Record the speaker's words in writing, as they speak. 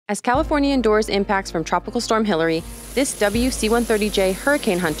As California endures impacts from Tropical Storm Hilary, this WC-130J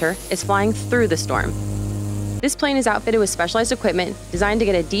Hurricane Hunter is flying through the storm. This plane is outfitted with specialized equipment designed to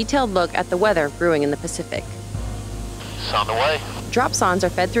get a detailed look at the weather brewing in the Pacific. It's on the way. Dropsondes are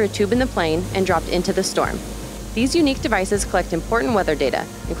fed through a tube in the plane and dropped into the storm. These unique devices collect important weather data,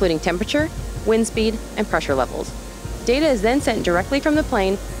 including temperature, wind speed, and pressure levels. Data is then sent directly from the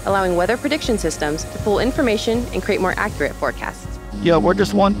plane, allowing weather prediction systems to pull information and create more accurate forecasts. Yeah, we're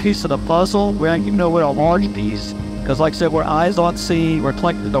just one piece of the puzzle. We don't even know we're a large piece. Because like I said, we're eyes on sea. We're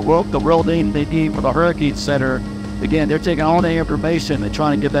collecting the real data they need for the Hurricane Center. Again, they're taking all the information and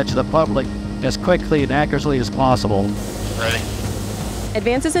trying to give that to the public as quickly and accurately as possible. Ready.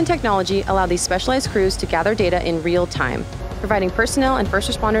 Advances in technology allow these specialized crews to gather data in real time, providing personnel and first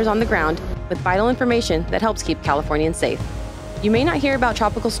responders on the ground with vital information that helps keep Californians safe. You may not hear about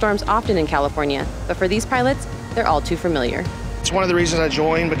tropical storms often in California, but for these pilots, they're all too familiar. It's one of the reasons I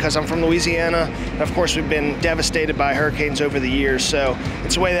joined, because I'm from Louisiana. And of course, we've been devastated by hurricanes over the years, so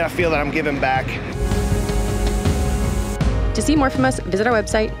it's a way that I feel that I'm giving back. To see more from us, visit our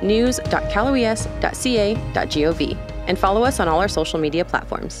website, news.caloes.ca.gov, and follow us on all our social media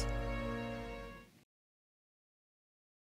platforms.